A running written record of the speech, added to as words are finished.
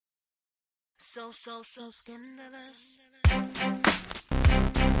So scandalous.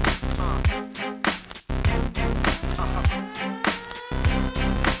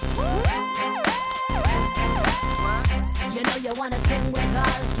 You know you wanna sing with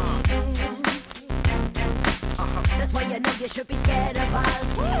us. That's why you know you should be scared of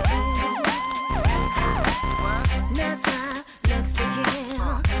us. No smile, looks to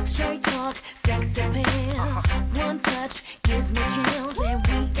kill. Straight talk, sex appeal. One touch gives me chills, and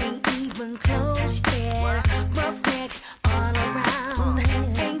we ain't even close yet. Rough neck all around,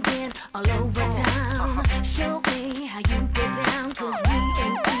 ain't been all over town. Show me how you get down, 'cause we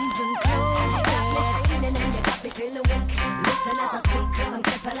ain't even close yet. Feeling and you got me feeling weak. Listen as I speak, 'cause I'm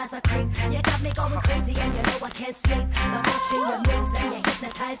careful as a creep. You got me going crazy and you know I can't sleep. Love watching your moves and you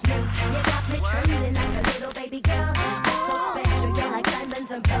hypnotize me. You got me trembling like a little baby girl. You're so special, you're like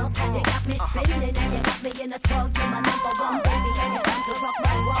diamonds and pearls. You got me spinning and you got me in a twirl. You're my number one baby and you're down to rock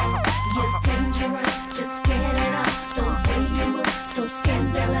my world. You're dangerous, just get it up. The way you move, so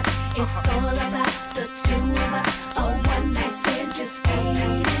scandalous. It's all about the two of us. A one night stand just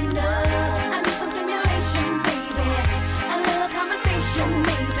ain't enough. I need some stimulation, baby. A little conversation,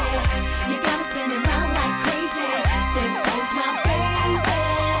 maybe. You got me spinning round like crazy. There goes my baby.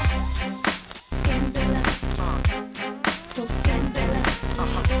 Scandalous, so scandalous.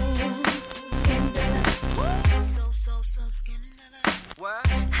 Scandalous, So scandalous. What?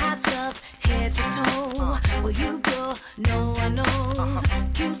 hot stuff, head to toe. Well, you go, no one knows.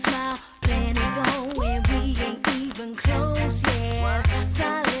 Cute smile, plenty dough, and we ain't even close yet.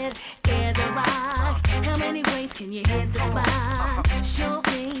 Solid as a rock. How many ways can you hit the spot? Show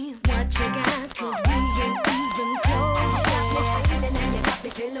me what you got, 'cause we ain't even close yet. You got me feeling and you got me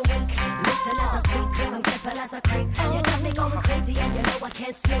feeling weak. Listen as I speak, 'cause I'm careful as a creep. You got me going crazy and you know I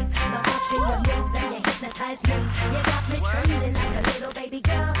can't sleep. Love watching your moves and you hypnotize me. You got me trembling like a little baby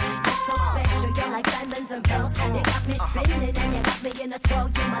girl. You're so special, you're like diamonds and pearls. You got me spinning and you got me in a twirl.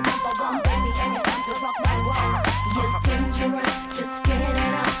 You're my number one baby and you're down to rock my world. You're dangerous.